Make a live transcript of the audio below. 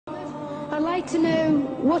like to know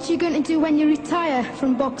what you're going to do when you retire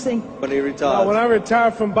from boxing. When he retires? When I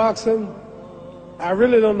retire from boxing, I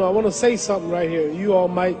really don't know. I want to say something right here. You all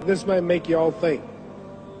this might make you all think.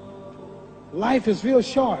 Life is real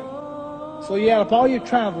short. So you add up all your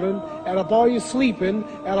traveling, add up all your sleeping,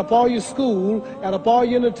 add up all your school, add up all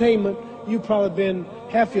your entertainment, you've probably been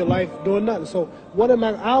half your life doing nothing. So what am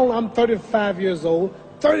I'm 35 years old.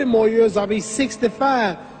 30 more years, I'll be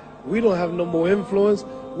 65. We don't have no more influence.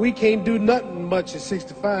 We can't do nothing much at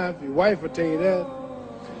 65. Your wife will tell you that.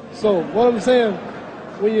 So what I'm saying,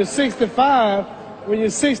 when you're 65,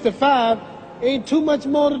 ain't too much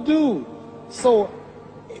more to do. So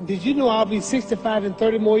did you know I'll be 65 in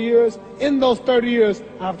 30 more years? In those 30 years,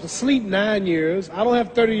 I have to sleep 9 years. I don't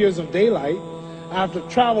have 30 years of daylight. I have to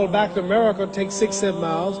travel back to America, take 6-7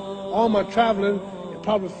 miles. All my traveling,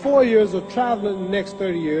 probably 4 years of traveling in the next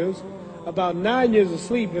 30 years, about 9 years of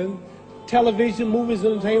sleeping, television, movies,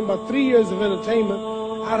 entertainment, about 3 years of entertainment.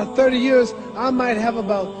 Out of 30 years, I might have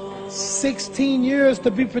about 16 years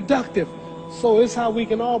to be productive. So it's how we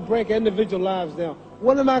can all break individual lives down.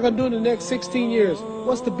 What am I going to do in the next 16 years?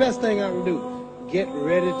 What's the best thing I can do? Get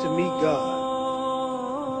ready to meet God.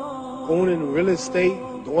 Going in real estate,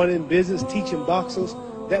 going in business, teaching boxers,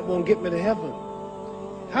 that won't get me to heaven.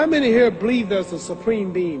 How many here believe there's a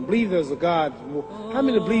supreme being, believe there's a God? How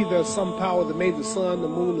many believe there's some power that made the sun, the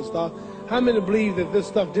moon, the stars? How many believe that this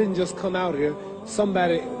stuff didn't just come out here?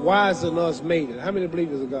 Somebody wiser than us made it. How many believe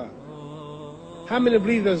there's a God? How many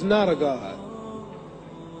believe there's not a God?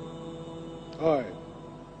 All right.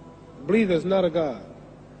 Believe there's not a God.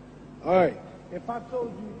 All right. If I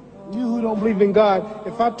told you who don't believe in God,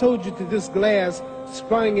 if I told you that this glass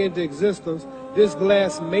sprang into existence, this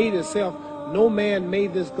glass made itself, no man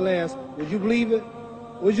made this glass, would you believe it?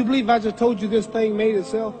 Would you believe I just told you this thing made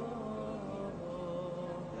itself?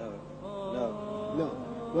 No.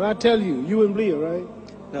 When I tell you, you wouldn't believe it, right?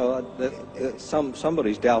 No,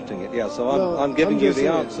 somebody's doubting it, yeah, so I'm giving you the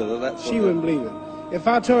answer. That's she wouldn't believe it. If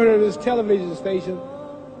I told her this television station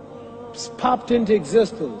popped into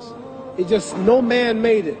existence, it just, no man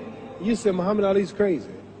made it, you said Muhammad Ali's crazy.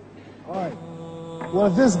 All right. Well,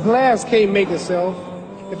 if this glass can't make itself,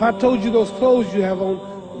 if I told you those clothes you have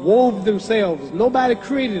on wove themselves, nobody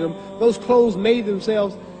created them, those clothes made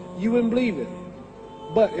themselves, you wouldn't believe it.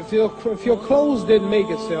 But if your clothes didn't make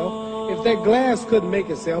itself, if that glass couldn't make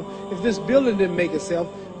itself, if this building didn't make itself,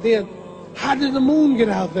 then how did the moon get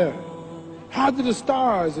out there? How did the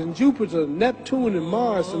stars and Jupiter, Neptune and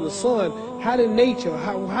Mars and the sun, how did nature,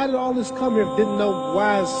 how did all this come here if didn't know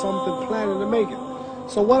why is something planning to make it?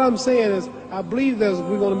 So what I'm saying is, I believe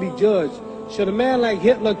we're going to be judged. Should a man like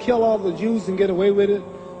Hitler kill all the Jews and get away with it?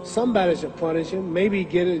 Somebody should punish him. Maybe he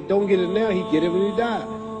get it, don't get it now, he get it when he died.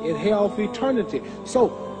 In hell for eternity. So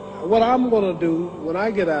what I'm going to do when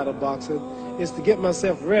I get out of boxing is to get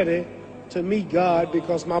myself ready to meet God,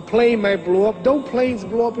 because my plane might blow up. Don't planes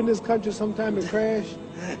blow up in this country sometime and crash?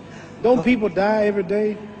 Don't people die every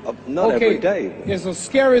day? Not every day. It's a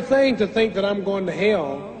scary thing to think that I'm going to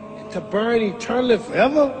hell to burn eternally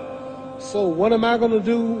forever. So what am I going to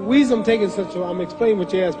do? The reason I'm taking I'm explaining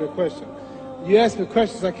what you asked me a question. You ask me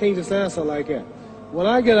questions I can't just answer like that. When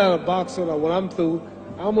I get out of boxing or when I'm through,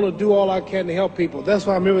 I'm going to do all I can to help people. That's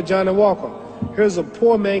why I'm here with Johnny Walker. Here's a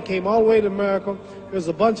poor man, came all the way to America. Here's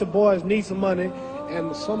a bunch of boys need some money,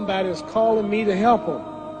 and somebody is calling me to help them.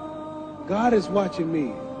 God is watching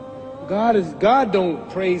me. God don't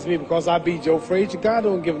praise me because I beat Joe Frazier. God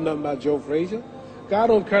don't give nothing about Joe Frazier. God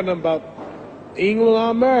don't care nothing about England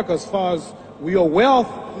or America as far as your wealth.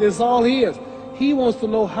 It's all his. He wants to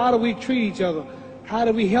know, how do we treat each other? How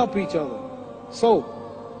do we help each other? So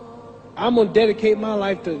I'm going to dedicate my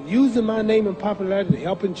life to using my name and popularity,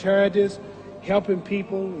 helping charities, helping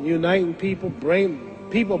people, uniting people, bring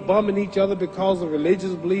people bumming each other because of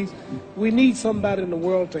religious beliefs. We need somebody in the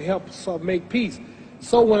world to help us make peace.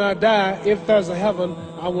 So when I die, if there's a heaven,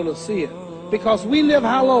 I want to see it. Because we live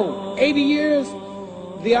how long? 80 years?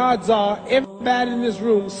 The odds are everybody in this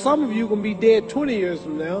room, some of you are going to be dead 20 years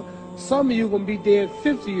from now, some of you are going to be dead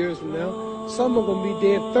 50 years from now, some are going to be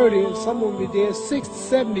dead 30, and some are going to be dead 60,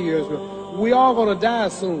 70 years from now. We all going to die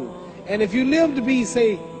soon. And if you live to be,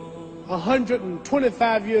 say,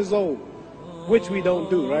 125 years old, which we don't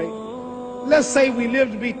do, right? Let's say we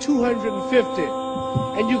live to be 250,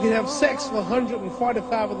 and you can have sex for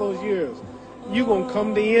 145 of those years. You're going to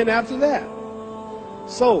come to the end after that.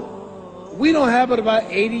 So we don't have but about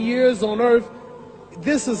 80 years on earth.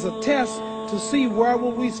 This is a test to see where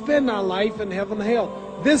will we spend our life in heaven and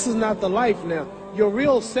hell. This is not the life now. Your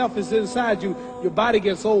real self is inside you. Your body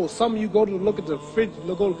gets old. Some of you go to look at the fridge,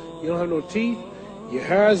 you don't have no teeth. Your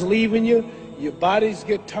hair is leaving you. Your bodies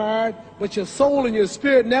get tired, but your soul and your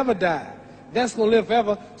spirit never die. That's going to live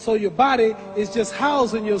forever. So your body is just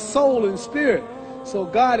housing your soul and spirit. So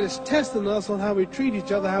God is testing us on how we treat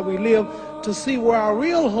each other, how we live, to see where our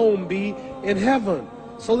real home be in heaven.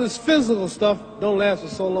 So this physical stuff don't last for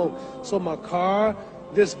so long. So my car,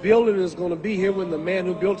 this building is going to be here when the man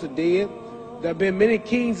who built it dead. There have been many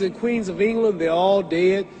kings and queens of England. They're all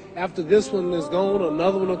dead. After this one is gone,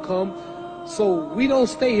 another one will come. So we don't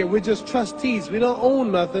stay here. We're just trustees. We don't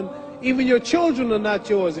own nothing. Even your children are not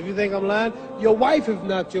yours. If you think I'm lying, your wife is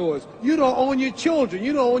not yours. You don't own your children.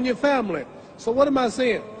 You don't own your family. So what am I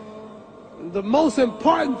saying? The most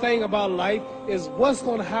important thing about life is what's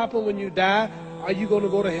going to happen when you die. Are you going to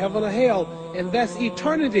go to heaven or hell? And that's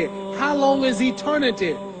eternity. How long is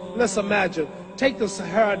eternity? Let's imagine. Take the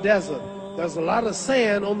Sahara Desert. There's a lot of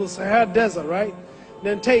sand on the Sahara Desert, right?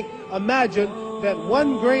 Then imagine that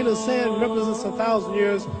one grain of sand represents 1,000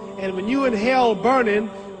 years, and when you in hell burning,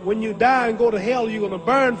 when you die and go to hell, you're going to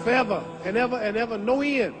burn forever and ever and ever, no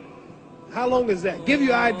end. How long is that? Give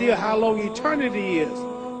you an idea how long eternity is.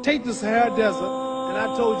 Take the Sahara Desert, and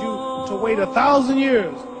I told you to wait 1,000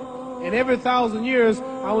 years. And every 1,000 years,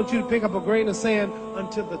 I want you to pick up a grain of sand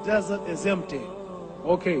until the desert is empty.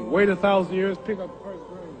 Okay, wait 1,000 years, pick up the first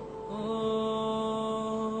grain.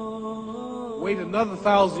 Wait another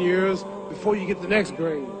 1,000 years before you get the next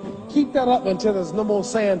grain. Keep that up until there's no more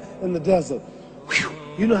sand in the desert. Whew.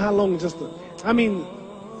 You know how long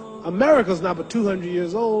America's not but 200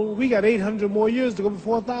 years old. We got 800 more years to go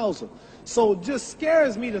before 1,000. So it just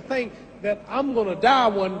scares me to think that I'm going to die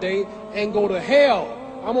one day and go to hell.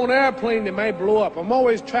 I'm on an airplane that might blow up. I'm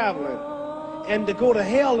always traveling. And to go to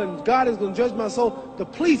hell and God is going to judge my soul. The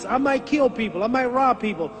police, I might kill people. I might rob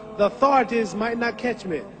people. The authorities might not catch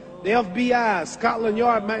me. The FBI, Scotland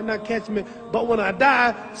Yard might not catch me. But when I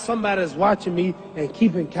die, somebody's watching me and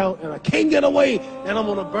keeping count. And I can't get away. And I'm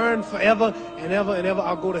going to burn forever and ever and ever.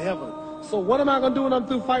 I'll go to heaven. So what am I going to do when I'm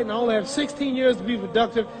through fighting? I only have 16 years to be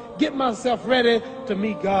productive. Get myself ready to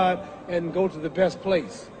meet God and go to the best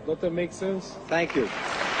place. Don't that make sense? Thank you.